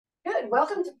Good.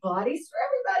 Welcome to Pilates for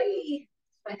Everybody.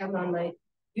 I have it on my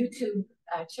YouTube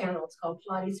channel. It's called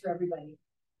Pilates for Everybody.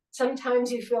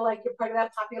 Sometimes you feel like you're part of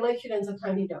that population, and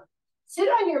sometimes you don't. Sit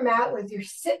on your mat with your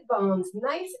sit bones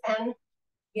nice and,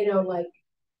 like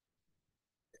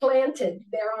planted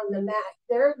there on the mat.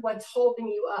 They're what's holding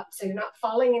you up, so you're not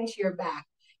falling into your back.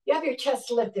 You have your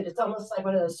chest lifted. It's almost like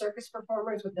one of those circus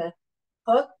performers with the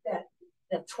hook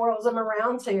that twirls them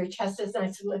around, so your chest is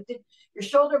nice and lifted. Your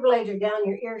shoulder blades are down,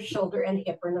 your ears, shoulder, and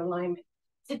hip are in alignment.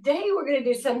 Today, we're going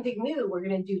to do something new. We're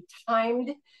going to do timed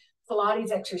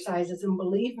Pilates exercises, and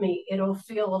believe me, it'll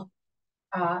feel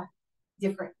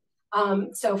different.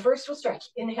 So first we'll stretch.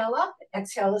 Inhale up,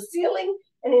 exhale the ceiling,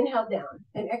 and inhale down.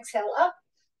 And exhale up,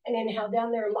 and inhale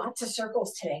down. There are lots of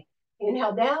circles today.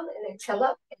 Inhale down, and exhale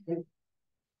up, and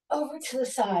over to the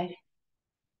side.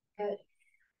 Good.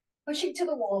 Pushing to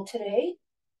the wall today,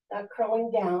 not curling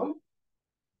down.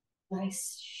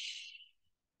 Nice.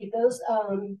 Keep those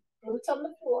glutes on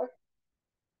the floor.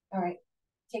 All right.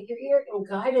 Take your ear and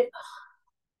guide it.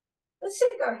 Let's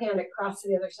take our hand across to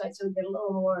the other side so we get a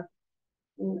little more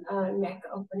neck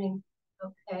opening.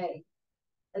 Okay.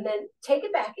 And then take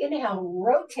it back. Inhale,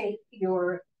 rotate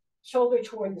your shoulder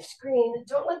toward the screen.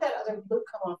 Don't let that other glute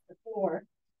come off the floor.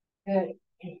 Good.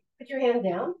 Put your hand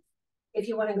down. If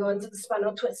you want to go into the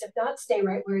spinal twist, if not, stay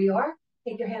right where you are.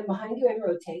 Take your hand behind you and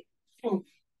rotate.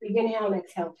 Big inhale and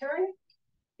exhale, turn.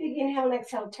 Big inhale and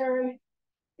exhale, turn.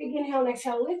 Big inhale and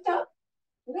exhale, lift up,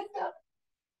 lift up.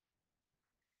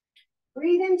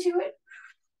 Breathe into it.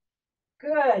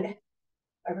 Good.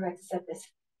 I forgot to set this.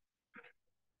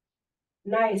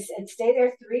 Nice. And stay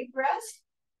there 3 breaths.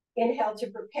 Inhale to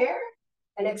prepare.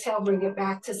 And exhale, bring it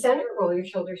back to center. Roll your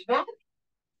shoulders back.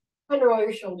 And roll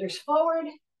your shoulders forward.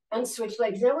 And switch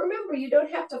legs. Now remember, you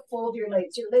don't have to fold your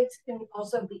legs. Your legs can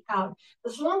also be out.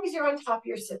 As long as you're on top of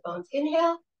your sit bones.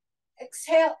 Inhale,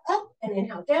 exhale, up, and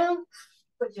inhale down.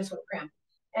 But just went cramp.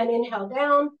 And inhale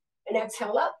down, and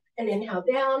exhale up, and inhale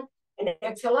down, and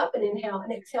exhale up, and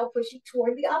exhale, pushing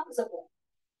toward the opposite wall.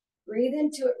 Breathe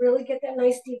into it, really get that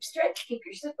nice deep stretch. Keep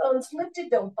your sit bones lifted,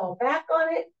 don't fall back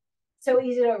on it. So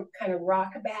easy to kind of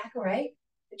rock back, right?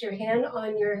 Put your hand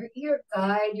on your ear,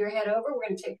 guide your head over. We're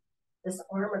going to take this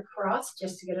arm across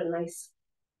just to get a nice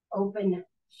open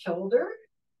shoulder.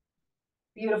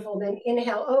 Beautiful. Then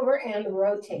inhale over and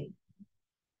rotate.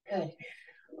 Good.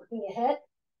 Looking ahead.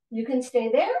 You can stay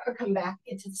there or come back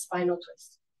into the spinal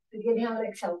twist. Big inhale and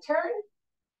exhale, turn.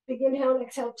 Big inhale and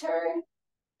exhale, turn.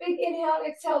 Big inhale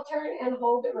and exhale, turn, and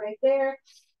hold it right there.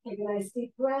 Take a nice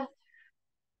deep breath.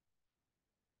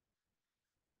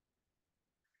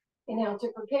 Inhale to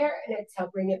prepare, and exhale,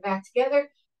 bring it back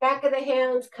together. Back of the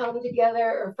hands come together,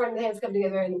 or front of the hands come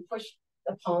together, and push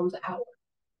the palms out.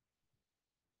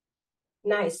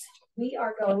 Nice. We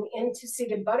are going into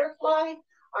seated butterfly,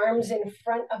 arms in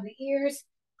front of the ears,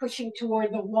 pushing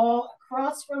toward the wall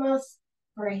across from us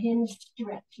for a hinged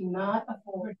stretch, not a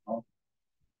forward fold.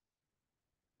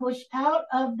 Push out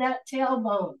of that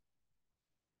tailbone.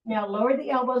 Now lower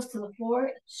the elbows to the floor,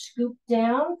 scoop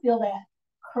down, feel that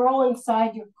curl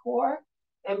inside your core,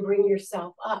 and bring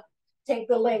yourself up. Take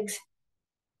the legs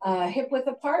hip width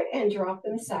apart and drop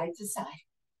them side to side.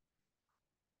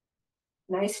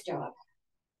 Nice job.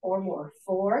 4 more.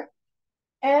 4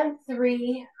 and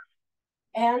 3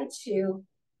 and 2.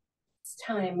 It's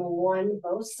time. 1,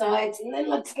 both sides. And then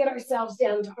let's get ourselves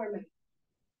down to harmony.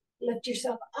 Lift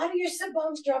yourself out of your sit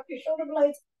bones, drop your shoulder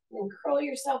blades, and then curl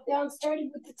yourself down,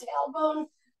 starting with the tailbone,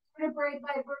 vertebrae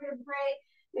by vertebrae.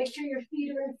 Make sure your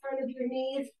feet are in front of your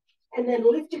knees, and then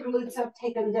lift your glutes up,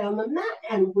 take them down the mat,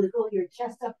 and wiggle your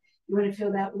chest up. You want to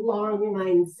feel that long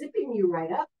line zipping you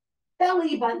right up.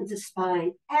 Belly button to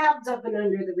spine, abs up and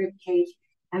under the rib cage,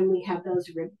 and we have those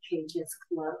rib cages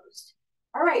closed.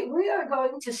 All right, we are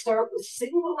going to start with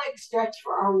single leg stretch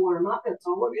for our warm-up. That's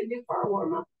all we're going to do for our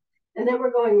warm-up. And then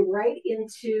we're going right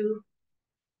into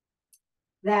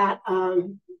that,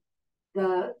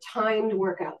 the timed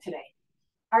workout today.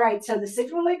 All right, so the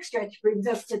single leg stretch brings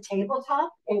us to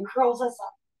tabletop and curls us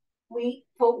up. We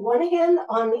put one hand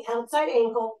on the outside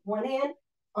ankle, one hand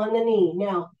on the knee.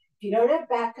 Now, if you don't have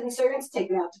back concerns, take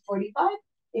it out to 45.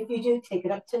 If you do, take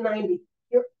it up to 90.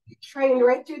 You're trained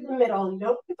right through the middle. You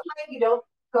don't put the leg, you don't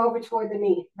go over toward the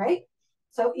knee, right?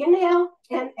 So inhale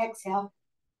and exhale.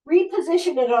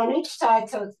 Reposition it on each side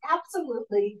so it's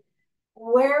absolutely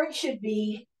where it should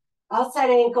be. Outside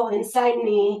ankle, inside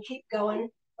knee. Keep going.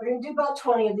 We're going to do about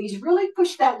 20 of these. Really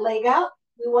push that leg out.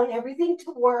 We want everything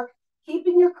to work.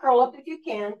 Keeping your curl up if you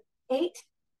can. 8,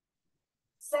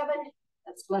 7,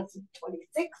 that's less than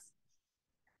 26.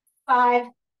 5,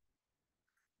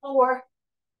 4,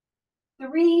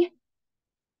 3,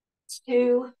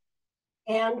 2,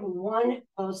 and one.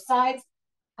 Both sides.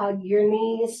 Hug your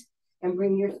knees and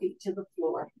bring your feet to the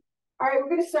floor. All right, we're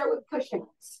going to start with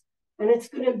push-ups. And it's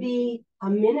going to be a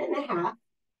minute and a half.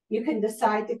 You can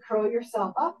decide to curl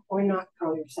yourself up or not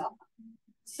curl yourself up.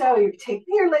 So you're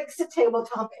taking your legs to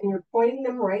tabletop and you're pointing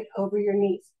them right over your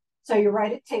knees. So you're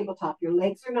right at tabletop. Your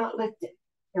legs are not lifted.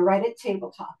 You're right at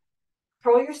tabletop.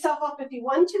 Curl yourself up if you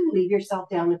want to. Leave yourself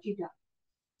down if you don't.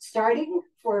 Starting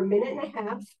for a minute and a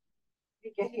half.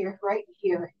 You get here, right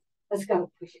here. Let's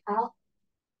go. Push out.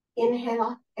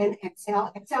 Inhale and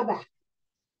exhale. Exhale back.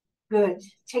 Good.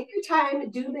 Take your time.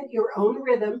 Do them at your own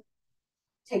rhythm.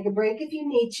 Take a break if you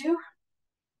need to.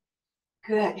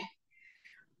 Good.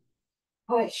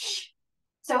 Push.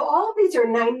 So all of these are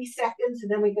 90 seconds, and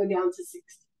then we go down to 60.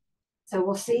 So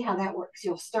we'll see how that works.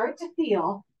 You'll start to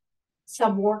feel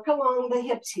some work along the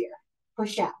hips here.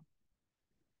 Push out.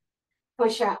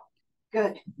 Push out.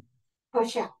 Good.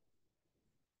 Push out.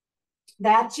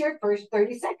 That's your first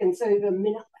 30 seconds. So you have a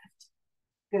minute left.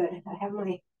 Good. I have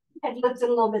my head lifted a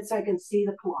little bit so I can see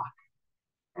the clock.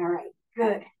 All right.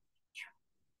 Good.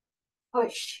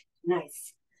 Push.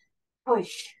 Nice.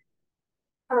 Push.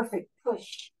 Perfect.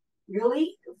 Push.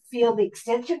 Really feel the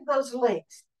extension of those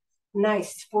legs.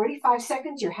 Nice. 45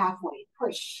 seconds. You're halfway.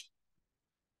 Push.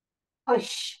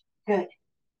 Push. Good.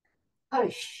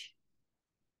 Push.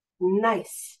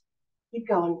 Nice. Keep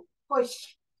going.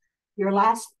 Push. Your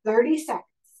last 30 seconds.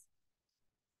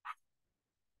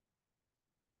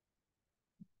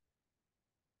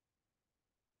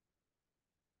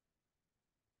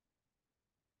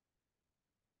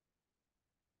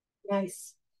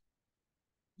 Nice.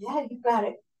 Yeah, you got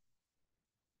it.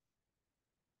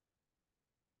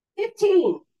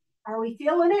 15. Are we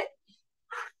feeling it?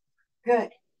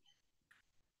 Good.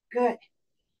 Good.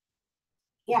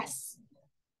 Yes.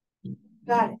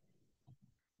 Got it.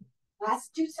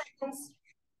 Last 2 seconds.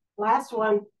 Last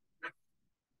one.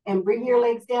 And bring your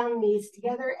legs down, knees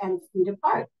together, and feet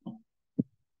apart.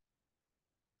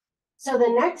 So the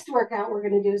next workout we're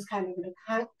going to do is kind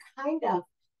of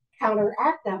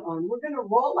counteract that one. We're going to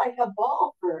roll like a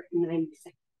ball for 90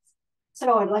 seconds.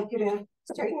 So I'd like you to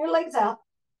straighten your legs out,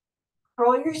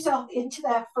 roll yourself into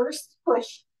that first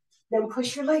push, then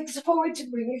push your legs forward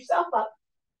to bring yourself up.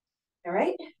 All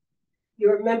right?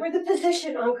 You remember the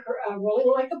position on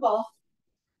rolling like a ball.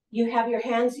 You have your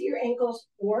hands at your ankles,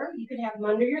 or you can have them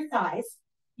under your thighs.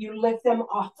 You lift them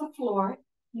off the floor.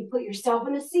 You put yourself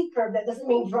in a C curve. That doesn't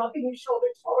mean dropping your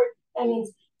shoulders forward. That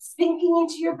means sinking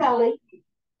into your belly.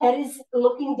 Head is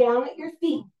looking down at your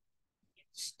feet.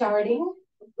 Starting.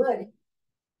 Good.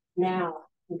 Now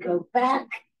we go back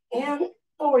and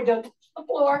forward. Don't touch the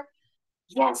floor.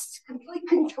 Yes, complete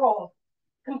control.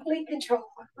 Complete control,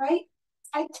 right?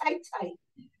 Tight, tight, tight.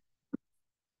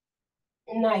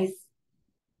 Nice.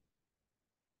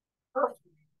 Perfect.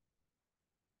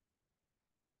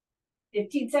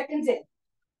 15 seconds in.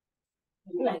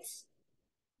 Nice.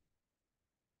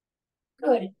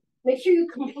 Good. Make sure you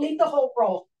complete the whole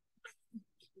roll.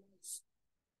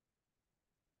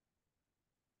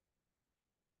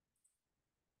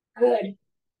 Good.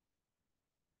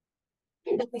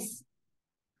 Nice.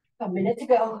 A minute to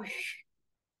go.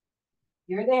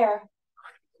 You're there.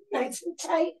 Nice and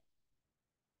tight.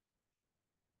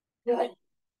 Good.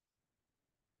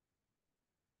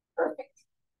 Perfect.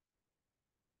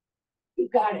 You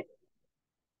got it.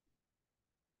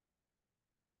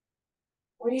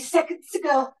 40 seconds to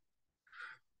go.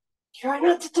 Try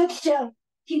not to touch down.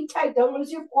 Keep tight. Don't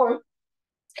lose your form.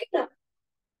 Tighten up.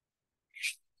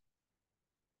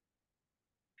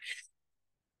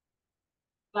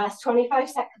 Last 25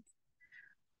 seconds.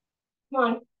 Come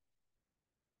on.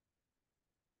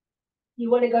 You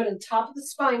want to go to the top of the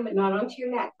spine, but not onto your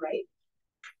neck, right?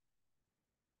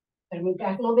 Gotta move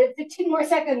back a little bit. 15 more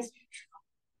seconds.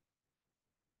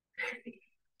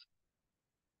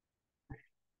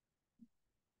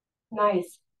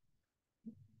 Nice.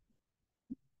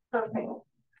 Perfect.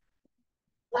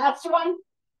 Last one.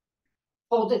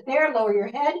 Hold it there. Lower your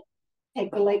head.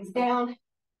 Take the legs down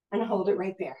and hold it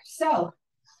right there. So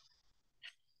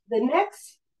the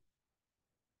next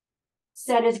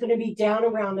set is going to be down,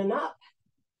 around, and up.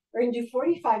 We're going to do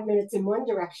 45 minutes in one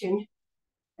direction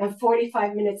and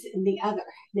 45 minutes in the other.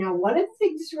 Now, one of the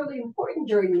things that's really important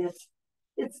during this,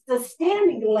 it's the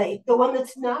standing leg, the one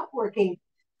that's not working,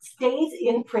 stays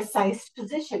in precise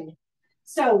position.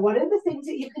 So one of the things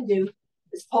that you can do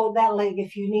is hold that leg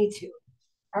if you need to.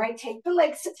 All right, take the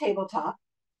legs to tabletop.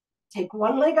 Take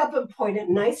one leg up and point it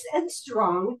nice and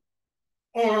strong.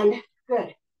 And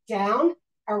good. Down,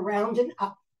 around, and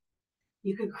up.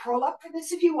 You can curl up for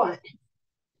this if you want.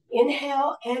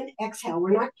 Inhale and exhale.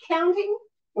 We're not counting.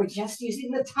 We're just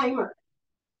using the timer.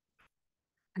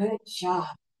 Good job.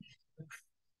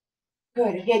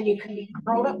 Good. Again, you can be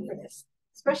curled up for this,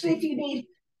 especially if you need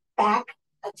back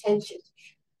attention.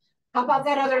 How about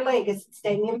that other leg? Is it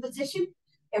staying in position?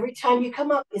 Every time you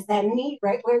come up, is that knee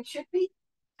right where it should be?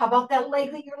 How about that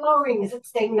leg that you're lowering? Is it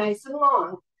staying nice and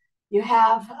long? You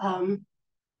have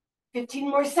 15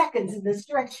 more seconds in this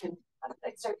direction.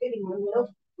 I start getting one of those.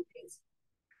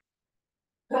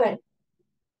 Good.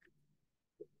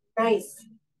 Nice.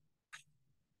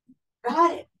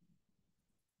 Got it.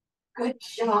 Good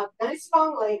job. Nice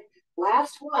long leg.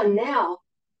 Last one now.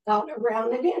 Out,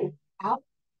 around, and in. Out,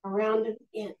 around, and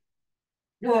in.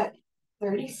 Good.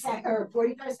 30 seconds or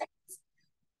 45 seconds.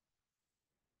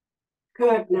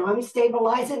 Good. Now I'm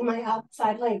stabilizing my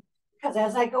outside leg because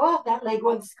as I go out, that leg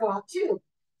wants to go out too.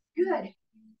 Good.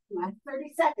 Last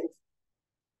 30 seconds.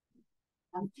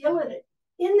 I'm feeling it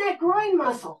in that groin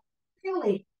muscle.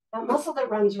 Really, that muscle that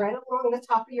runs right along the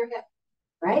top of your hip.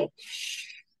 Right?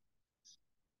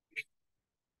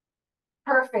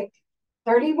 Perfect.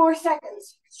 30 more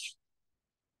seconds.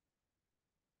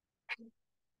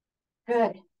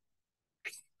 Good.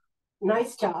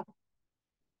 Nice job.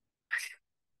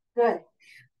 Good.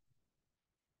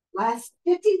 Last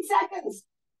 15 seconds.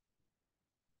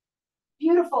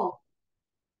 Beautiful.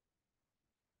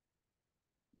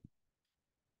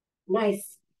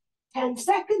 Nice. 10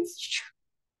 seconds.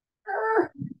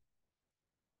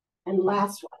 And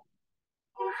last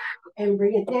one. And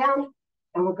bring it down.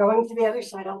 And we're going to the other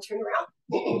side. I'll turn around.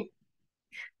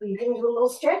 You can do a little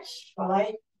stretch while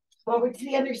I go over to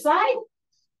the other side.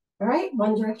 All right.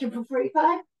 One direction for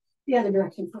 45. The other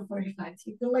direction for 45.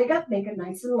 Keep the leg up. Make it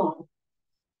nice and long.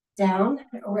 Down,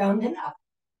 around, and up.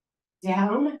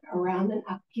 Down, around, and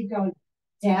up. Keep going.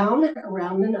 Down,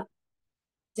 around, and up.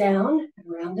 Down,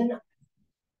 around, and up.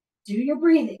 Do your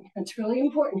breathing. That's really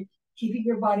important. Keeping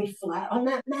your body flat on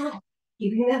that mat.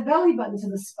 Keeping that belly button to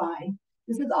the spine.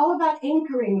 This is all about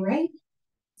anchoring, right?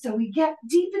 So we get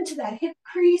deep into that hip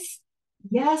crease.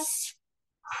 Yes.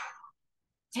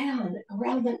 Down,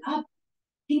 around, and up.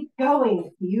 Keep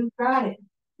going. You've got it.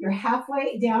 You're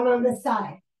halfway down on the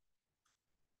side.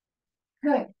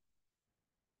 Good.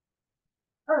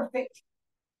 Perfect.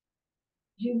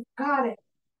 You've got it.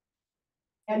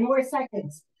 10 more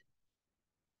seconds.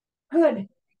 Good.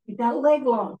 Get that leg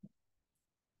long.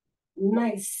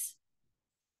 Nice.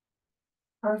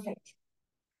 Perfect.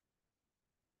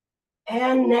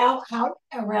 And now out,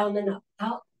 around, and up.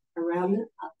 Out, around, and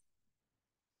up.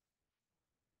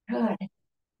 Good.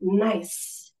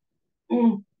 Nice.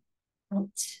 Out.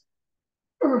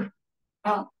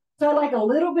 Out. So like a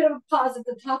little bit of a pause at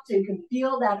the top so you can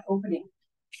feel that opening.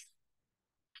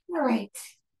 All right.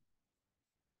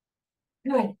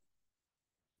 Good.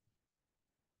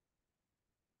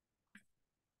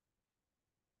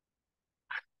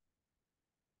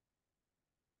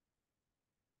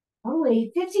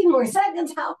 Only 15 more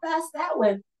seconds. How fast that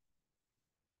went.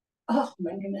 Oh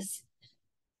my goodness.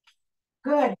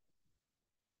 Good.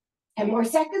 10 more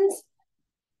seconds.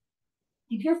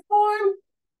 Keep your form.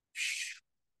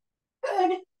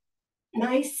 Good.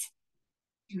 Nice.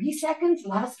 3 seconds.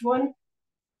 Last one.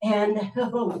 And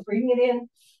bring it in.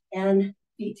 And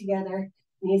feet together.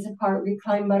 Knees apart.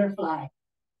 Recline butterfly.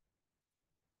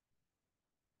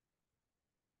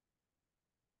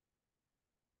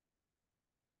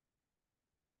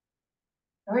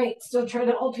 All right. Still trying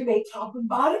to alternate top and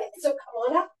bottom. So come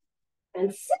on up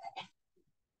and sit.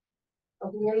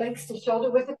 Open your legs to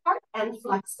shoulder width apart and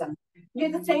flex them.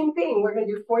 Do the same thing. We're going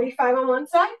to do 45 on one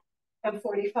side and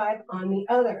 45 on the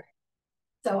other.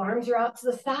 So arms are out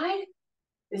to the side.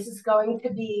 This is going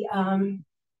to be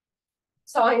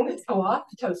sawing the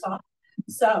toes off.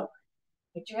 So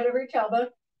get your head over your tailbone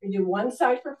and do one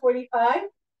side for 45,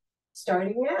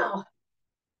 starting now.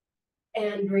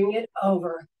 And bring it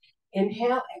over.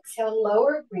 Inhale, exhale,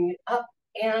 lower, bring it up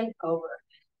and over.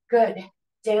 Good.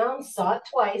 Down, saw it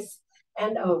twice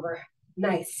and over.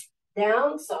 Nice.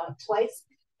 Down, saw it twice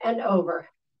and over.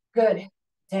 Good.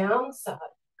 Down, saw it.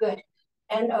 Good.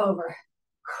 And over.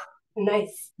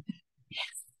 Nice.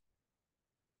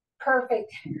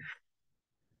 Perfect.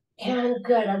 And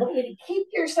good. I want you to keep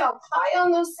yourself high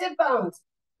on those sit bones.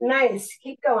 Nice.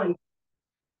 Keep going.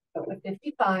 Go to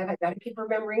 55. I got to keep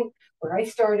remembering where I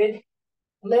started.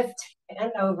 Lift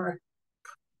and over.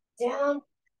 Down,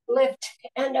 lift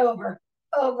and over.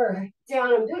 Over,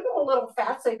 down. I'm doing it a little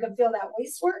fast so you can feel that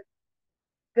waist work.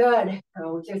 Good.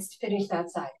 Oh, just finish that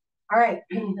side. All right.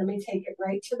 Let me take it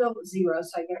right to the 0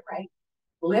 so I get it right.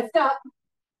 Lift up.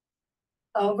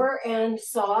 Over and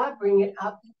saw. Bring it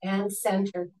up and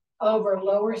center. Over,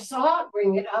 lower saw.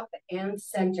 Bring it up and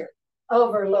center.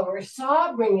 Over, lower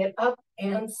saw. Bring it up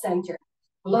and center.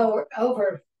 lower,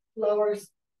 over, lower,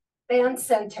 and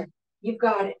center. You've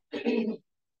got it.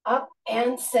 Up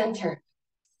and center.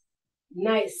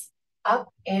 Nice. Up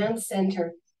and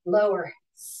center. Lower,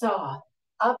 saw.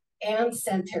 Up and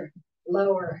center.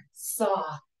 Lower,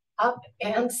 saw. Up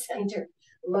and center.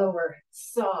 Lower,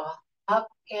 saw. Up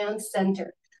and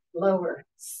center. Lower,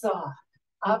 saw.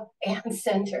 Up and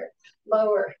center.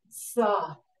 Lower,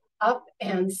 saw. Up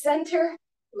and center.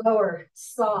 Lower,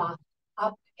 saw.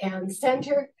 Up and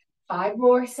center. 5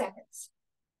 more seconds.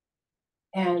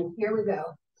 And here we go.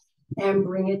 And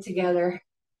bring it together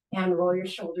and roll your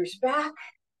shoulders back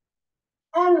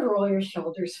and roll your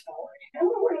shoulders forward. And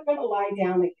then we're going to lie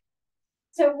down again.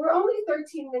 So we're only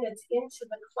 13 minutes into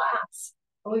the class,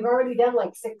 and we've already done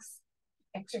like 6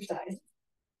 exercises.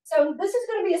 So this is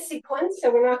going to be a sequence,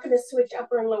 so we're not going to switch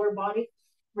upper and lower body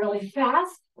really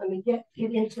fast. Let me get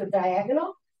into a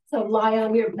diagonal. So lie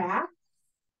on your back,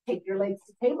 take your legs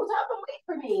to tabletop and wait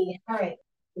for me. All right,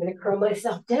 I'm going to curl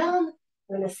myself down.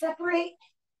 I'm going to separate.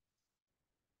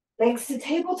 Legs to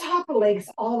tabletop, legs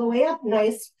all the way up.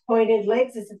 Nice pointed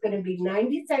legs. This is going to be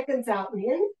 90 seconds out and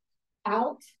in,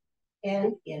 out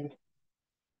and in.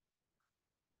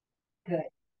 Good.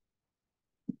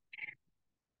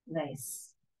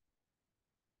 Nice.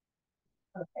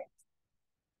 Perfect.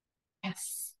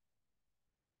 Yes.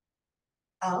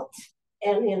 Out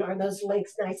and in. Are those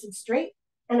legs nice and straight?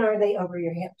 And are they over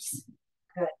your hips?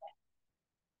 Good.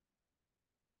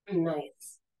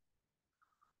 Nice.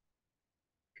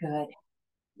 Good.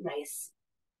 Nice.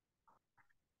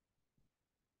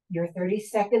 You're 30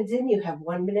 seconds in. You have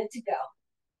 1 minute to go.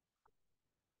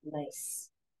 Nice.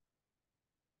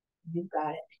 You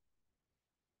got it.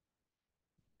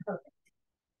 Perfect.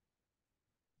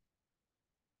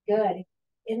 Good.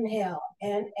 Inhale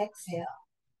and exhale.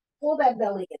 Pull that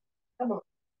belly in. Come on.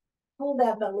 Pull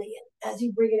that belly in as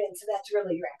you bring it in. So that's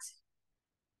really your exhale.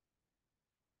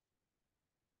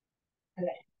 Good.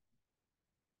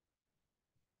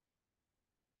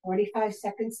 45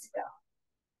 seconds to go.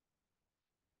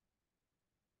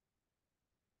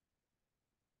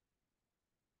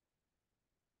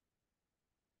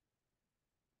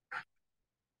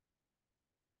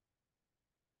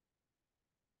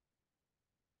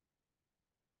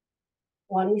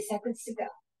 Twenty seconds to go.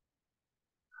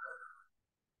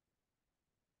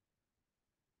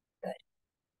 Good.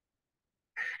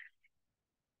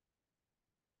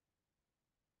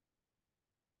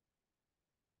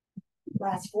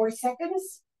 Last 4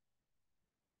 seconds.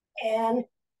 And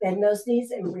bend those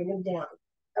knees and bring them down.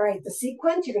 All right, the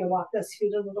sequence, you're going to walk those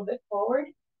feet a little bit forward.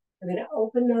 You're going to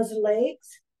open those legs.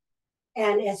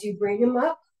 And as you bring them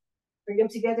up, bring them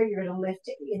together, you're going to lift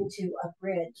it into a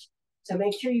bridge. So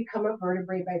make sure you come up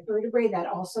vertebrae by vertebrae. That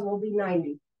also will be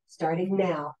 90. Starting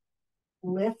now.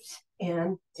 Lift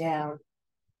and down.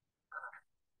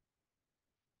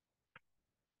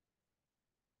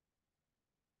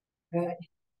 Good.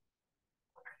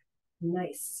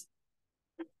 Nice.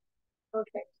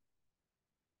 Perfect.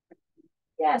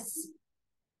 Yes.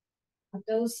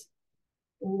 Those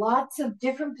lots of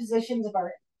different positions of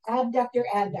our adductors.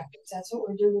 That's what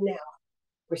we're doing now.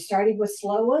 We're starting with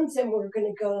slow ones, and we're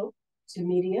going to go to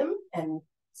medium, and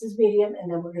this is medium, and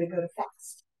then we're going to go to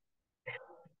fast.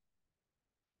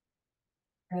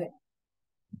 Good.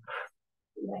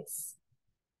 Nice.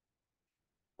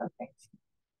 Perfect.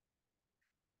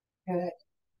 Good.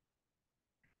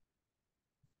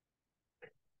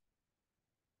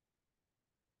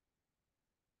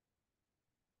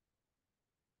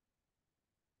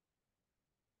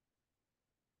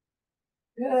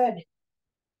 Good.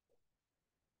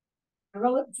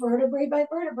 Roll it vertebrae by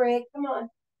vertebrae. Come on.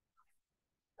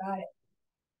 Got it.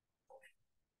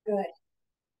 Good.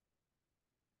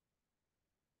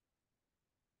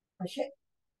 Push it.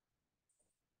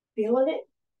 Feeling it?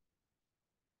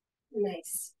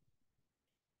 Nice.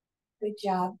 Good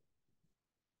job.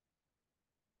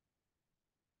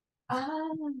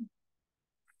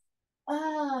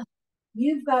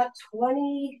 You've got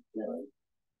 20, no,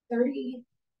 30,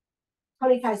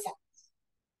 25 seconds.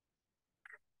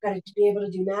 Got to be able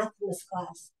to do math in this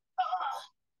class.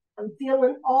 I'm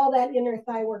feeling all that inner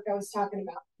thigh work I was talking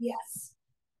about. Yes.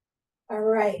 All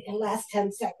right, and last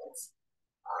 10 seconds.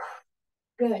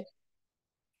 Good.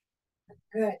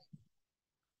 Good.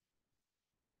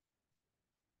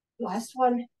 Last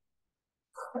one.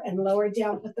 And lower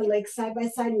down, put the legs side by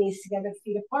side, knees together,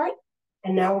 feet apart.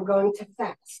 And now we're going to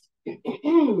fast.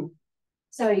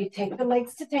 So you take the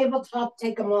legs to tabletop,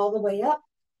 take them all the way up.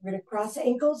 We're going to cross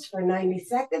ankles for 90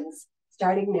 seconds,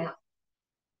 starting now.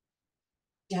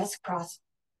 Just cross.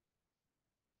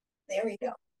 There we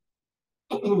go.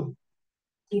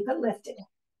 Keep it lifted.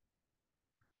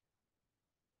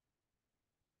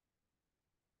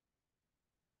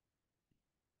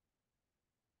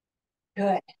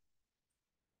 Good.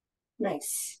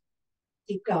 Nice.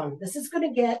 Keep going. This is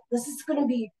going to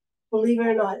be, believe it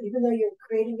or not, even though you're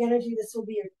creating energy, this will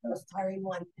be your most tiring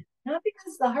one. Not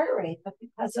because of the heart rate, but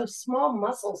because of small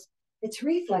muscles. It's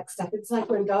reflex stuff. It's like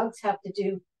when dogs have to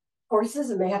do horses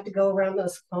and they have to go around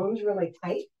those cones really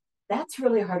tight. That's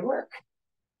really hard work.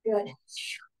 Good.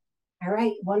 All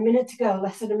right, 1 minute to go,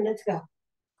 less than a minute to go.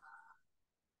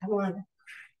 Come on.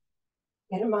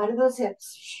 Get them out of those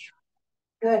hips.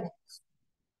 Good.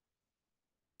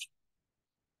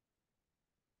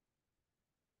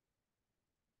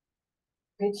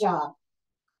 Good job.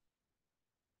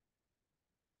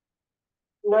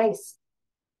 Nice.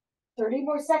 30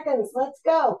 more seconds. Let's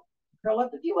go. Curl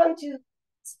up if you want to.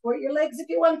 Support your legs if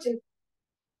you want to.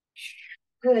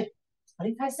 Good.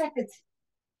 25 seconds.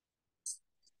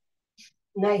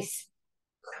 Nice.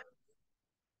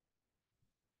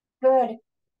 Good.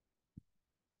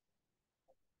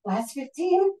 Last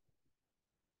 15.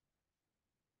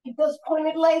 Keep those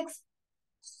pointed legs.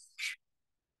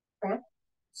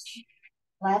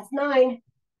 Last 9.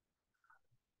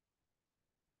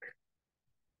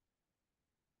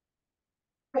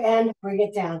 And bring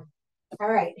it down. All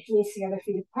right. Knees the other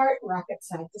feet apart. Rock it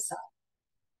side to side.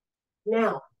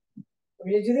 Now,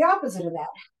 we're going to do the opposite of that.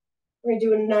 We're going to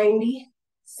do a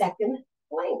 90-second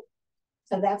plank.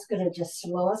 So that's going to just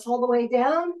slow us all the way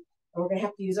down. And we're going to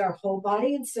have to use our whole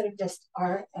body instead of just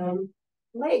our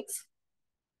legs.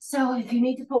 So if you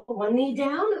need to put one knee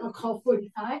down, I'll call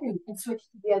 45 and you can switch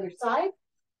to the other side.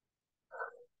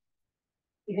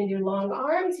 You can do long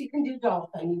arms, you can do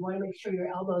dolphin. You want to make sure your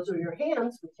elbows or your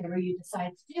hands, whichever you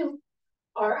decide to do,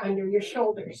 are under your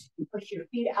shoulders. You push your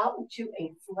feet out into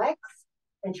a flex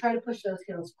and try to push those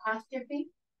heels past your feet.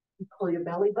 You pull your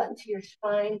belly button to your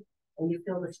spine and you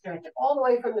feel the stretch all the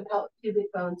way from the pelvic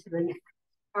pubic bone to the neck.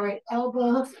 All right,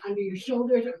 elbows under your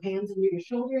shoulders or hands under your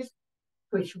shoulders.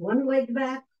 Push one leg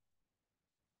back,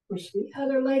 push the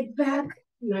other leg back,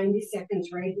 90 seconds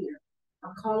right here.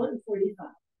 I'll call it in 45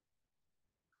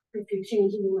 if you're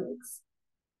changing legs.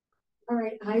 All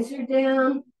right, eyes are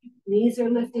down, knees are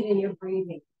lifted, and you're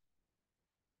breathing.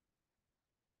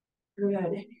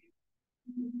 Good.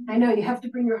 I know you have to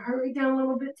bring your heart rate down a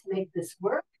little bit to make this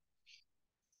work.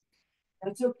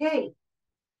 That's okay.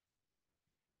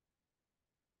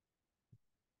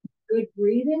 Good,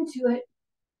 breathe into it.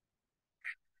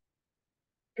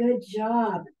 Good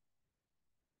job.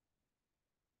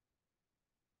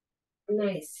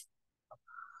 Nice.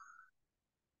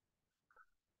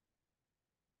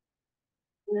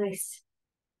 Nice.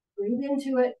 Breathe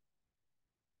into it.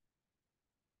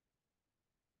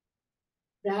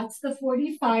 That's the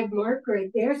 45 mark right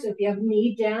there. So if you have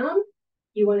knee down,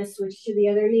 you want to switch to the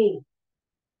other knee.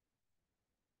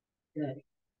 Good.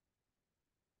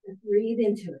 And breathe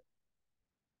into it.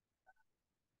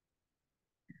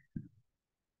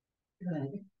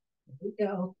 Good. There we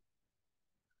go.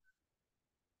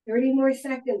 30 more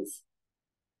seconds.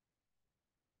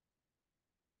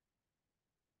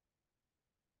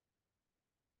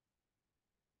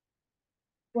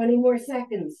 Twenty more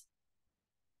seconds.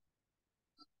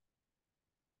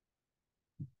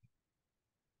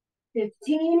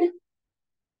 15.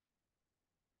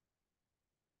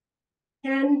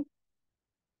 10.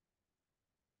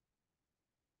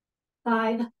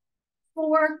 5.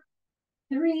 4.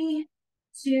 3.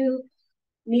 2.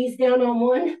 Knees down on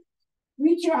one.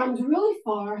 Reach your arms really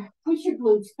far. Push your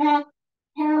glutes back.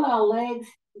 Parallel legs.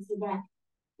 Sit back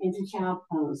into child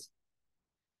pose.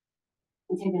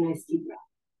 And take a nice deep breath.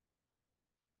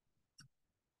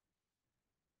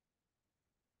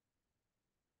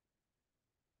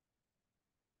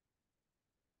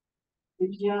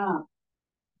 Good job.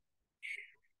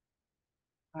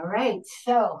 All right,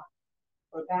 so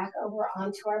we're back over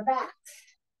onto our backs.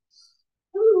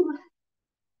 Ooh.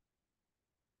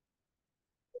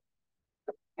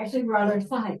 Actually, we're on our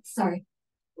sides. Sorry.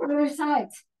 We're on our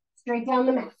sides. Straight down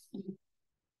the mat.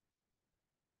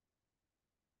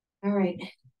 All right.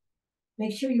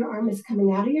 Make sure your arm is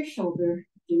coming out of your shoulder.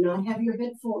 Do not have your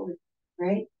head forward,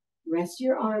 right? Rest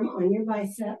your arm on your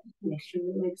bicep. Make sure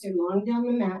your legs are long down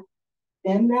the mat.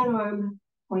 Bend that arm.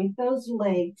 Point those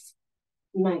legs.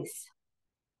 Nice.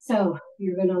 So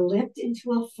you're going to lift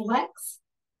into a flex.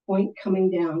 Point coming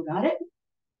down. Got it?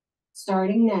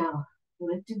 Starting now.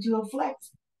 Lift into a flex.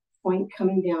 Point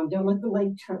coming down. Don't let the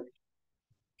leg turn.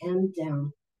 And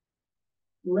down.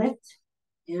 Lift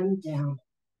and down.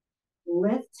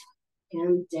 Lift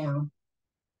and down.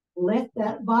 Lift.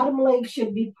 That bottom leg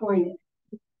should be pointed.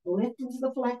 Lift into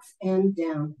the flex and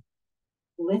down.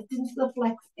 Lift into the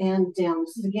flex and down.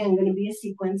 This is again going to be a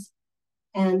sequence.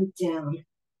 And down.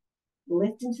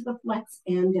 Lift into the flex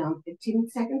and down. 15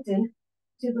 seconds in.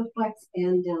 to the flex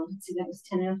and down. See, that was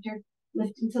 10 after.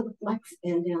 Lift into the flex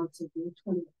and down. So do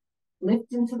 20.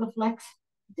 Lift into the flex,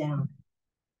 down.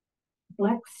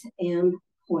 Flex and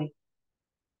point.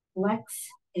 Flex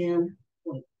and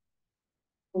point.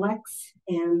 Flex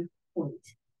and point.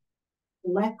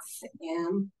 Flex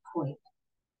and point.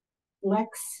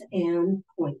 Flex and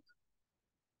point.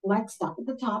 Flex, stop at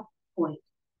the top, point.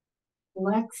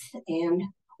 Flex and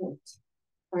point.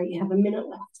 All right, you have a minute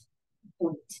left.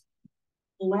 Point.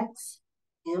 Flex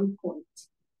and point.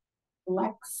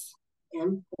 Flex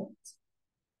and point.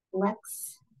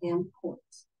 Flex and point.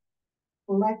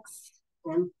 Flex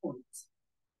and point.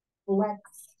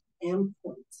 Flex and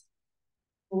point.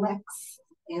 Flex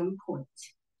and point.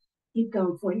 Keep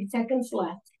going, 40 seconds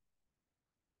left.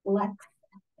 Flex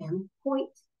and point.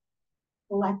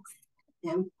 Flex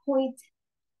and point.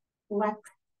 Flex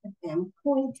and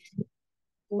point.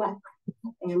 Flex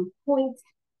and point.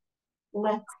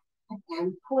 Flex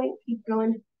and point. Keep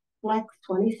going. Flex,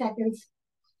 20 seconds.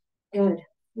 Good.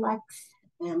 Flex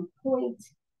and point.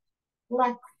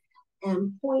 Flex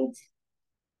and point.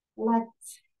 Flex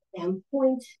and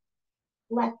point.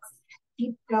 Flex.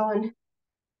 Keep going.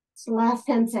 It's the last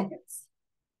 10 seconds.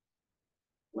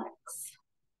 Flex.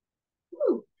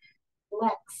 Woo.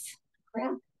 Flex.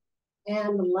 Cramp.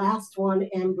 And the last one,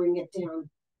 and bring it down.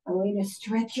 A way to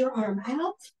stretch your arm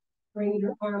out. Bring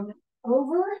your arm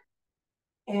over.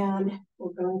 And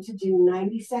we're going to do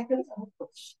 90 seconds of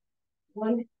push.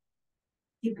 One.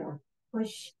 Keep going.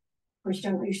 Push. Push.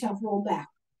 Don't let yourself roll back.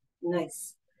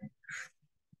 Nice.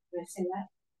 Did I say that?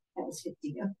 That was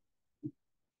 50. Go.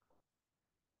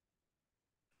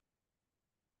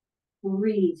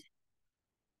 Breathe.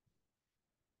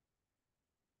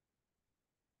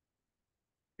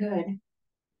 Good.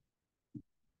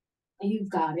 You've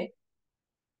got it.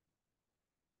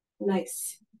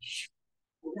 Nice.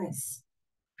 Nice.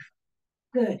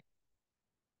 Good.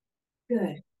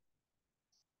 Good.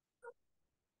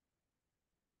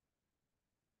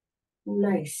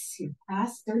 Nice. You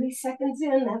passed 30 seconds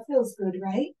in. That feels good,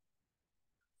 right?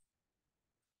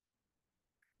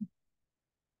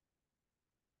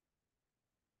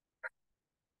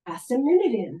 Passed a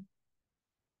minute in.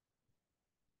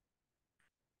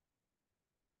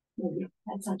 Maybe.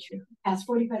 That's not true. Past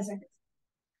 45 seconds.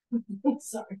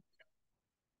 Sorry.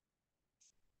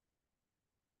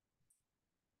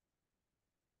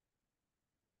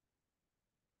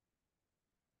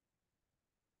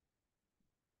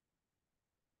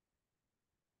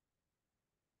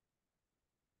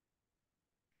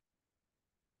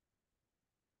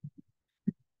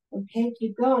 Okay,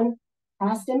 keep going.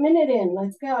 Past a minute in.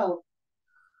 Let's go.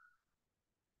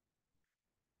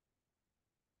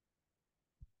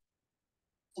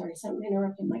 Sorry, something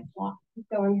interrupted my clock. Keep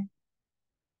going.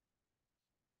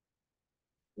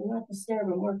 You don't have to stare,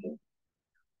 I'm working.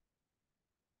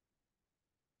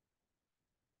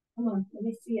 Come on, let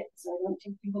me see it so I don't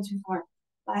take people too far.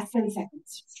 Last 10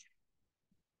 seconds.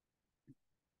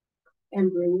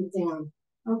 And bring it down.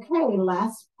 Okay,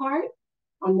 last part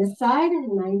on this side,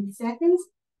 90 seconds.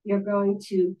 You're going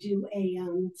to do a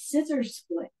scissor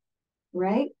split,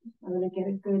 right? I'm going to get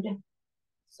a good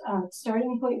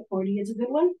starting point. 40 is a good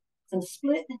one. So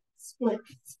split, split,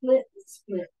 split,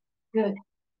 split. Good.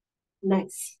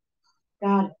 Nice.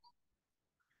 Got it.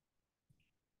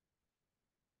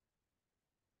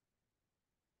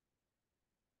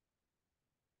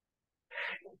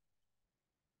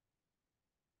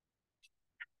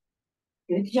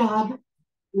 Good job.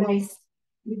 Nice.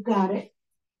 You got it.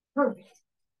 Perfect.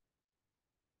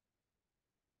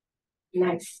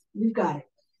 Nice. You got it.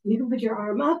 You can put your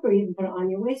arm up or you can put it on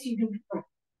your waist. You can.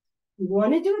 You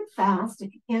want to do it fast.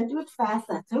 If you can't do it fast,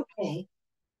 that's okay.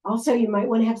 Also, you might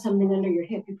want to have something under your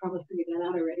hip. You probably figured that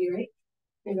out already, right?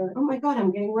 You're going, oh my God,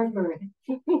 I'm getting red bird.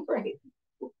 Right.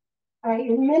 All right,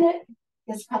 your minute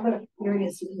is coming up. Here it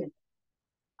is.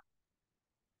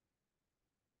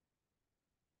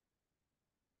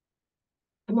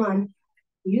 Come on,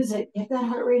 use it. Get that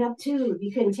heart rate up too.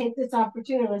 You can take this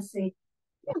opportunity. Let's see.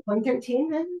 113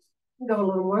 then. Go a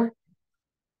little more.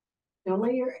 Don't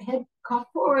let your head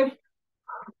cock forward.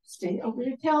 Stay over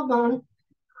your tailbone.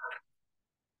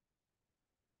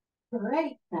 All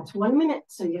right, that's 1 minute.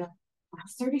 So you have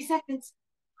last 30 seconds.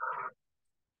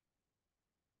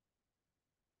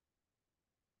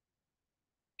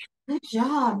 Good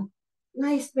job.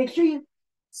 Nice. Make sure you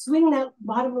swing that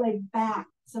bottom leg back.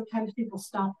 Sometimes people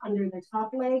stop under their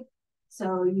top leg.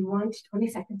 So you want 20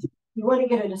 seconds. You want to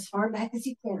get it as far back as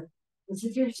you can. This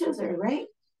is your scissor, right?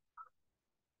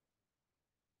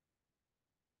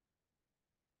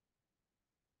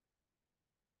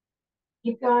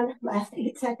 Keep going. Last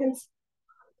 8 seconds.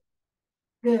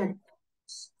 Good.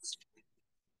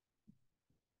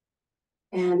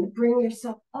 And bring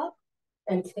yourself up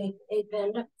and take a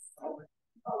bend forward.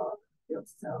 Oh,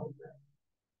 feels so good.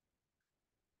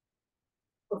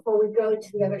 Before we go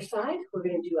to the other side, we're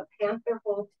going to do a panther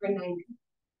hold for 90. All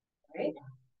right?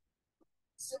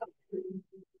 So, come to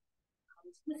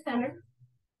the center,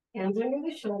 hands under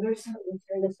the shoulders. Let me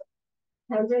turn this up.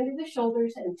 Hands under the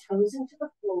shoulders and toes into the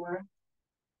floor.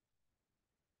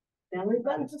 Belly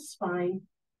button to spine.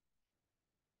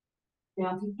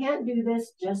 Now, if you can't do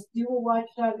this, just do a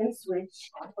watchdog and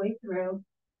switch halfway through.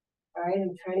 All right,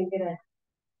 I'm trying to get a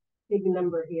big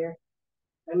number here.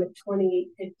 I'm at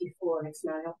 28:54. It's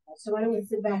not helpful. So why don't we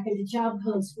sit back into job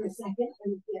pose for a second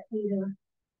and get me to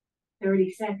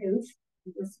 30 seconds.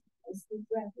 Just deep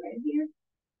breath right here.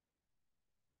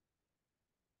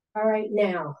 All right,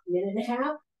 now, minute and a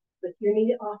half. Lift your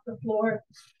knee off the floor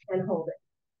and hold it.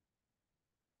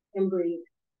 And breathe.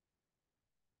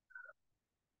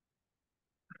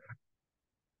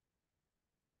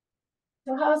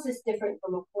 So how is this different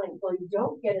from a plank? Well, you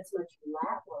don't get as much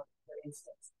lat work, for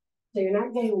instance. So you're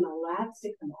not getting the lats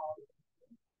to come all the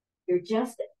way. You're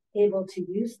just able to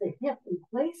use the hip in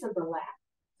place of the lat.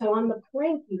 So on the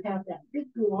plank, you have that big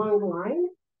long line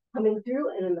coming through,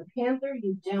 and in the panther,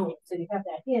 you don't. So you have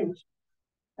that hinge.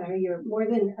 You're more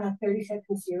than 30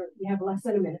 seconds here. You have less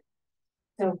than a minute.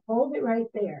 So hold it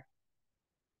right there.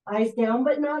 Eyes down,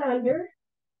 but not under.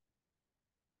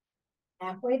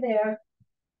 Halfway there.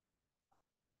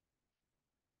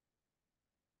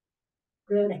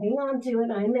 Good. Hang on to it.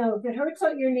 I know if it hurts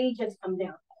on your knee, just come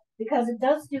down because it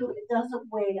doesn't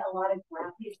weigh a lot of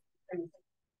gravity.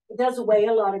 It does weigh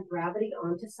a lot of gravity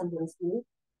onto someone's knee.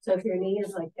 So if your knee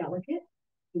is like delicate,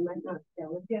 you might not be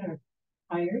delicate or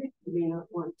tired. You may not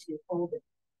want to hold it.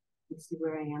 You see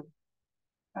where I am.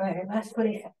 All right, last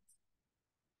 20 seconds.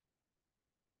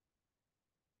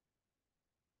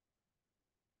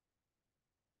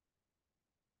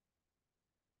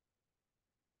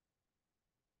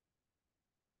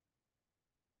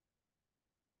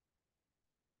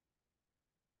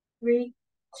 Three,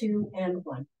 two, and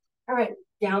one. All right,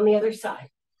 down the other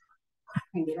side.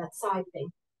 And do that side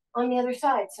thing. On the other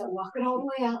side, so walk it all the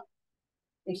way out.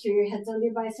 Make sure your head's on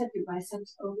your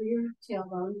biceps over your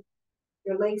tailbone.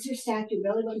 Your legs are stacked, your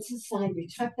belly button's to the side, you're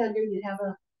tucked under, you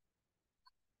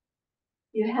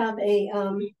have a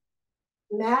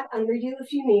mat under you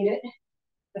if you need it.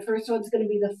 The first one's going to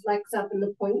be the flex up and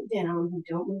the point down. You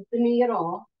don't move the knee at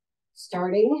all.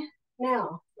 Starting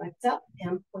now. Flex up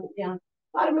and point down.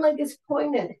 Bottom leg is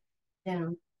pointed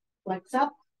down. Flex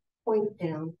up, point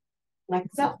down.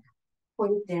 Flex up,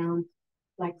 point down.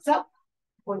 Flex up,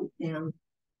 point down.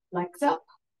 Flex up,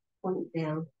 point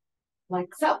down.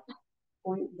 Flex up,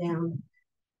 point down.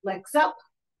 Flex up,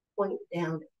 point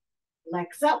down.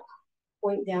 Flex up,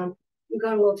 point down. I'm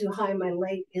going a little too high. My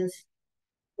leg is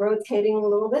rotating a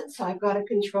little bit, so I've got to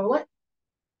control it.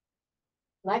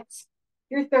 Flex.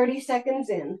 You're 30 seconds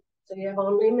in, so you have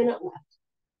only a minute left.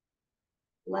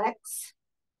 Flex,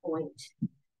 point.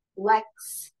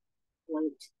 Flex,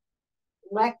 point.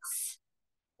 Flex,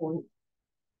 point.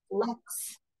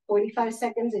 Flex. 45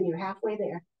 seconds and you're halfway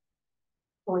there.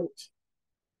 Point.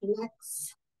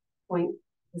 Flex, point.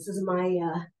 This is my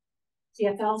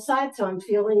CFL side, so I'm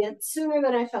feeling it sooner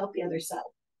than I felt the other side.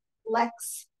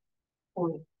 Flex,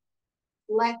 point.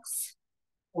 Flex,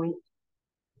 point.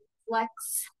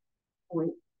 Flex,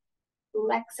 point.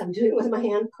 Flex. I'm doing it with my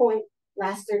hand. Point.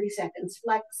 Last 30 seconds.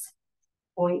 Flex,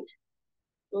 point.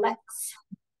 Flex,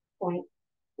 point.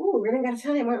 Ooh, we're running out of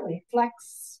time, aren't we?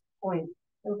 Flex, point.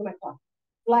 Look at my clock.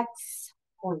 Flex,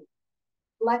 point.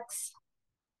 Flex,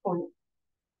 point.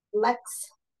 Flex,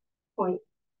 point.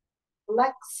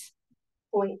 Flex,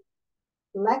 point.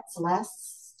 Flex.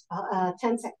 Last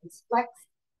 10 seconds. Flex,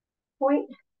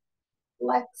 point.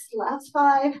 Flex. Last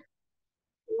 5.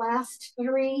 Last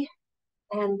 3.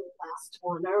 And last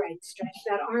 1. All right, stretch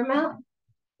that arm out.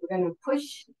 We're going to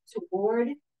push toward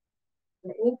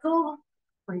the ankle,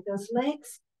 point those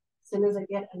legs. As soon as I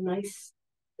get a nice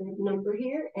big number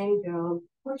here, and go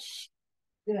push.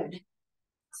 Good.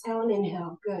 Exhale and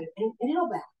inhale. Good. And inhale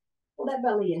back. Pull that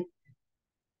belly in.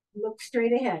 Look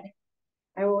straight ahead.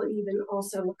 I will even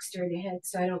also look straight ahead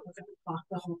so I don't look at the clock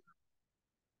the whole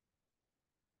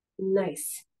time.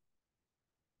 Nice.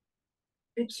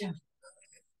 Good job.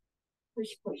 Push,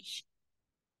 push.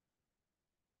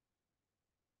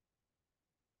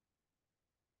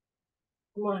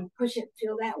 Come on, push it.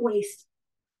 Feel that waist.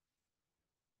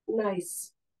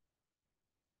 Nice.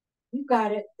 You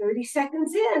got it. 30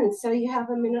 seconds in, so you have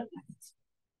a minute left.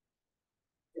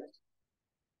 Good.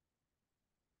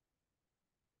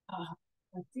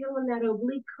 I'm feeling that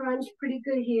oblique crunch pretty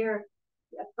good here.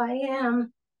 Yep, I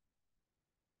am.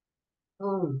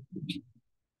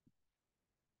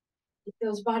 Keep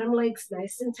those bottom legs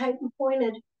nice and tight and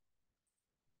pointed.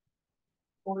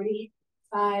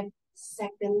 45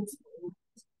 seconds.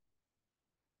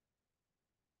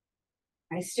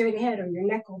 Nice straight ahead, or your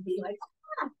neck will be like,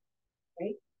 ah,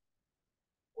 right?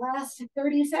 Last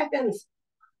 30 seconds.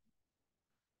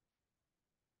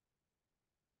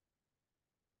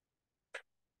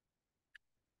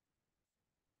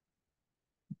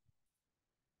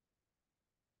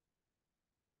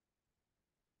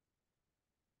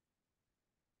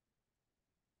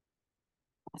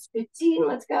 Last 15,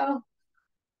 let's go.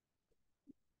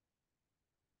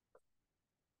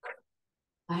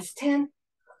 Last 10.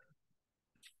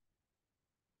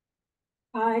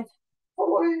 5,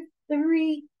 4,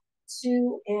 3,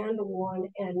 2, and 1.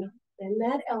 And bend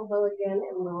that elbow again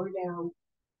and lower down.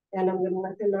 And I'm going to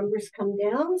let the numbers come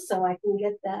down so I can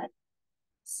get that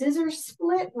scissor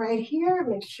split right here.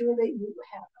 Make sure that you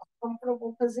have a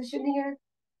comfortable position here.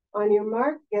 On your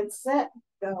mark, get set,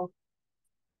 go.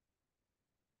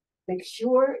 Make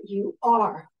sure you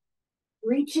are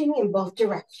reaching in both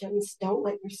directions. Don't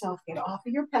let yourself get off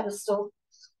of your pedestal.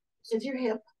 This is your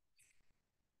hip.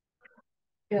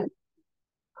 Good.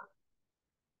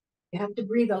 You have to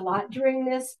breathe a lot during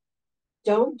this.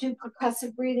 Don't do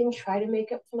percussive breathing. Try to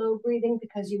make it flow breathing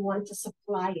because you want to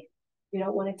supply it. You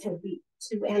don't want it to be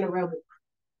too anaerobic.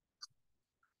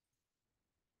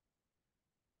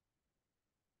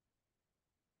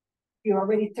 You're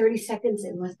already 30 seconds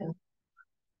in. Let's go.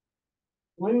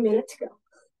 1 minute to go.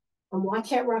 And watch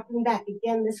that rocking back.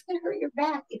 Again, this could hurt your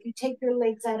back if you take your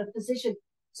legs out of position.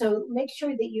 So make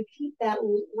sure that you keep that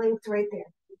length right there.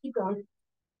 Keep going.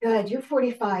 Good. You're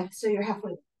 45, so you're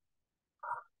halfway.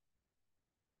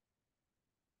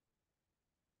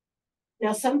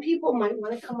 Now, some people might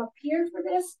want to come up here for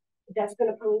this. But that's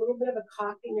going to put a little bit of a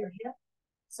cock in your hip.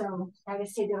 So try to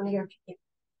stay down here if you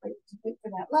can. Wait for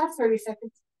that last 30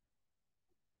 seconds.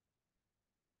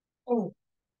 Oh,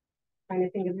 trying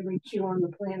to think of every Q on the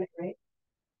planet, right?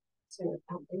 So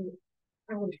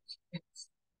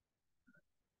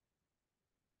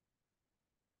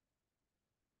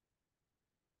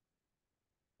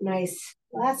nice.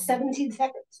 Last 17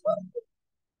 seconds.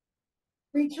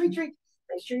 Reach, reach, reach.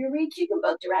 Make sure you're reaching in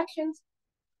both directions.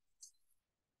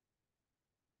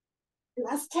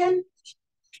 Last 10.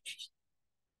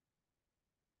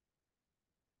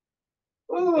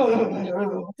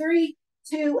 Oh, 3,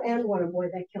 2, and 1. Oh boy,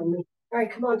 that killed me. All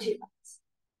right, come on, two.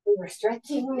 We are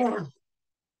stretching now.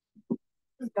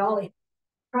 Golly.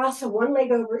 Cross one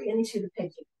leg over into the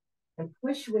pigeon and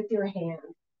push with your hand.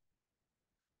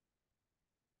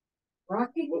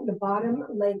 Rocking the bottom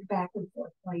leg back and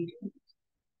forth while you do it.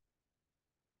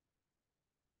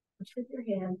 Push with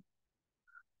your hand.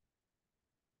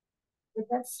 With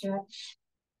that stretch.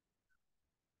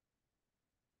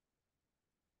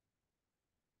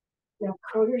 Now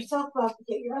curl yourself up,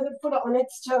 get your other foot on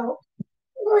its toe,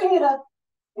 bring it up,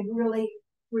 and really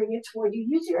bring it toward you.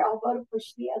 Use your elbow to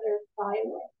push the other thigh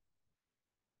away.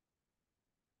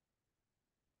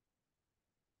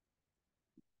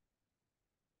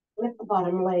 Lift the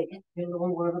bottom leg, do a little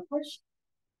more of a push.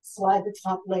 Slide the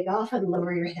top leg off and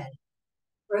lower your head.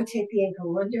 Rotate the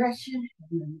ankle one direction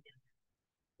and then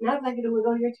the other. Now I'd like you to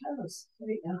wiggle your toes. There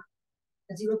you go.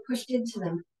 As you were pushed into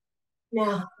them.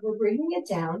 Now we're bringing it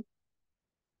down.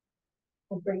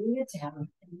 We're bringing it down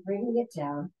and bringing it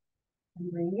down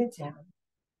and bringing it down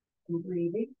and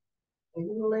breathing.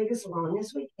 Bringing the leg as long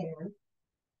as we can.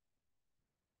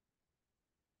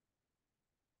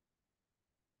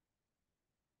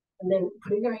 And then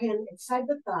putting our hand inside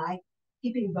the thigh,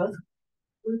 keeping both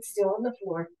glutes still on the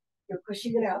floor. You're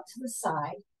pushing it out to the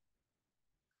side.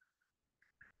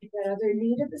 Get that other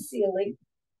knee to the ceiling.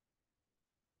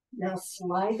 Now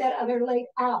slide that other leg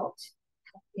out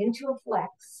into a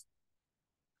flex.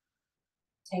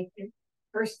 Take your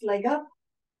first leg up,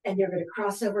 and you're going to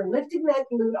cross over, lifting that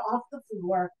glute off the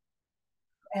floor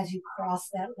as you cross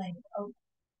that leg over.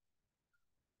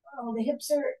 Oh, the hips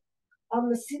are on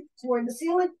the toward the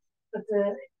ceiling, but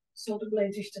the shoulder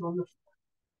blades are still on the floor.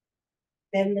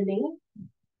 Bend the knee,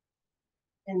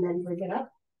 and then bring it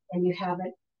up, and you have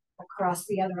it across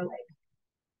the other leg,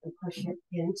 and push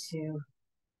into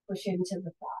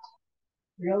the thigh.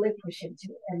 Really push into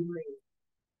it and breathe.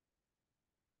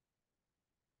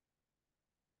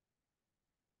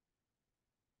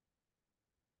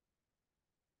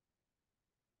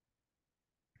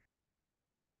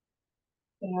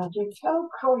 And your toe,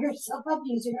 curl yourself up,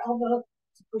 use your elbow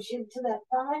to push into that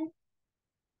thigh.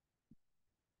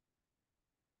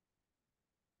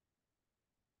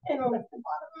 And lift the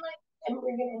bottom leg and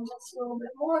bring it in just a little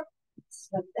bit more.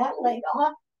 slip that leg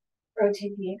off,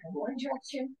 rotate the ankle one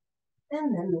direction,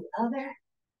 and then the other.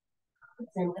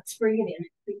 Then let's bring it in.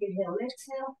 Big inhale and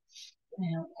exhale.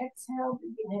 Inhale, exhale,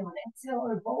 big inhale and exhale,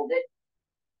 and hold it.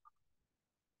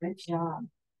 Good job.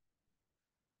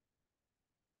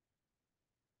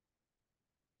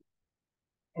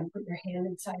 And put your hand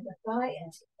inside the thigh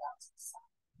and take it out to the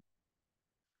side.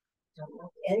 Don't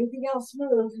let anything else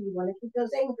move. You want to keep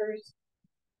those anchors.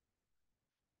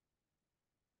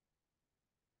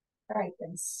 All right,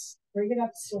 then bring it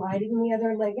up, sliding the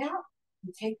other leg out,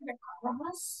 and take it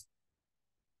across.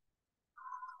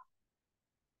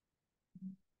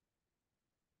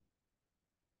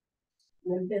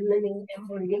 And then bend the knee and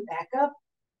bring it back up.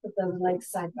 Put those legs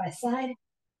side by side,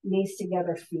 knees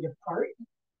together, feet apart.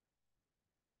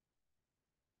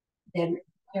 Then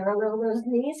parallel those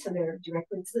knees so they're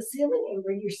directly to the ceiling and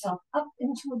bring yourself up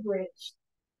into a bridge.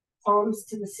 Palms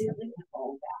to the ceiling and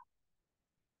hold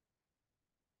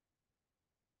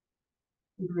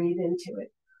that. Breathe into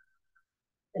it.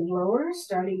 And lower,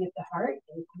 starting at the heart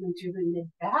and coming through the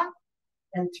mid-back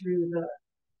and through the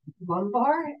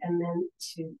lumbar and then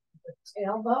to the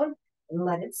tailbone and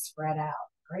let it spread out.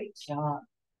 Great job.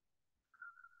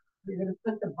 You're going to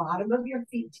put the bottom of your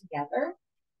feet together.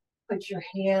 Put your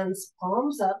hands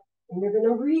palms up and you're going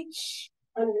to reach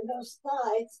under those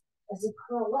thighs as you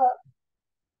curl up.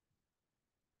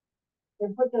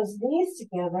 Then put those knees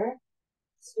together.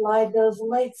 Slide those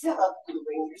legs up and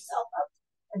bring yourself up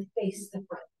and face the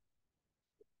front.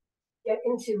 Get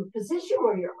into a position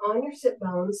where you're on your sit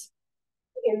bones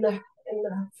in the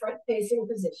front facing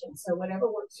position. So whatever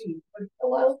works for you. Put a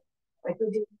pillow, like we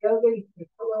do yoga, you put a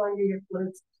pillow under your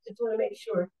glutes. Just want to make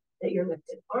sure that your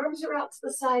lifted arms are out to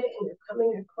the side and you're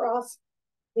coming across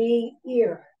the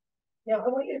ear. Now I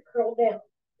want you to curl down.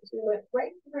 We went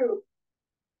right through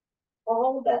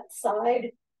all of that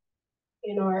side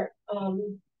in our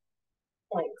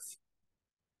planks.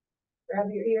 Grab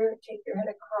your ear, take your head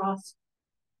across,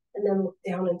 and then look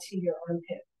down into your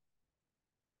armpit.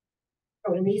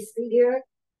 Release the ear,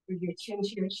 bring your chin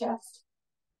to your chest,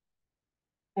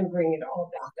 and bring it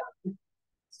all back up to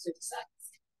the sides.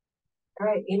 All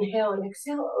right, inhale and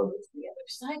exhale over to the other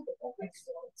side.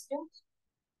 Exhale, exhale.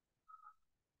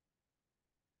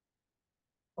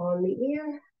 On the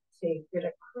ear, take it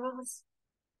across,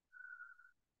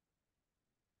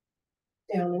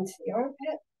 down into the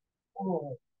armpit.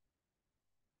 Oh.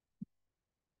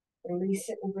 Release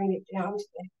it and bring it down to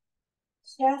the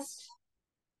chest.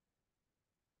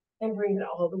 And bring it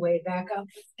all the way back up.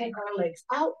 Take our legs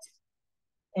out.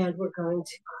 And we're going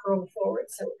to curl forward.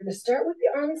 So we're going to start with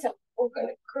the arms up. We're going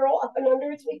to curl up and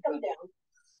under as we come down.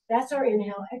 That's our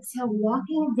inhale. Exhale,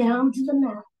 walking down to the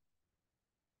mat.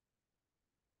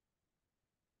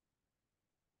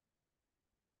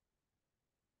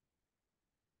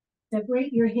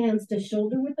 Separate your hands to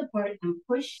shoulder width apart and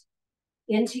push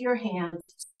into your hands.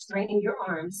 Straighten your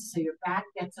arms so your back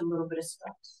gets a little bit of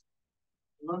stretch.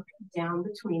 Look down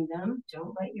between them.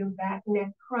 Don't let your back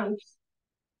neck crunch.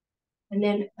 And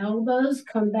then elbows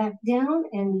come back down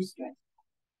and you stretch.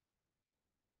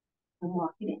 And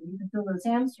walk it in. You can feel those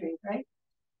hamstrings, right?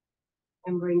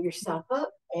 And bring yourself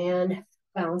up and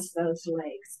bounce those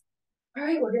legs. All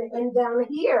right, we're going to end down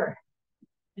here.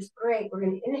 It's great. We're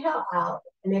going to inhale out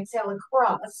and exhale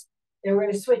across. Then we're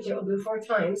going to switch it. We'll do 4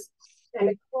 times. And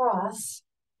across,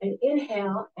 and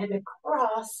inhale, and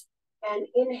across, and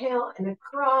inhale, and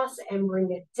across, and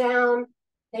bring it down.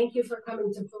 Thank you for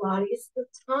coming to Pilates, the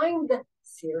timed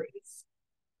series.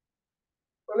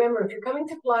 Remember, if you're coming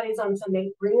to Pilates on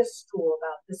Sunday, bring a stool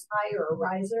about this high or a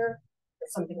riser or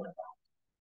something like that.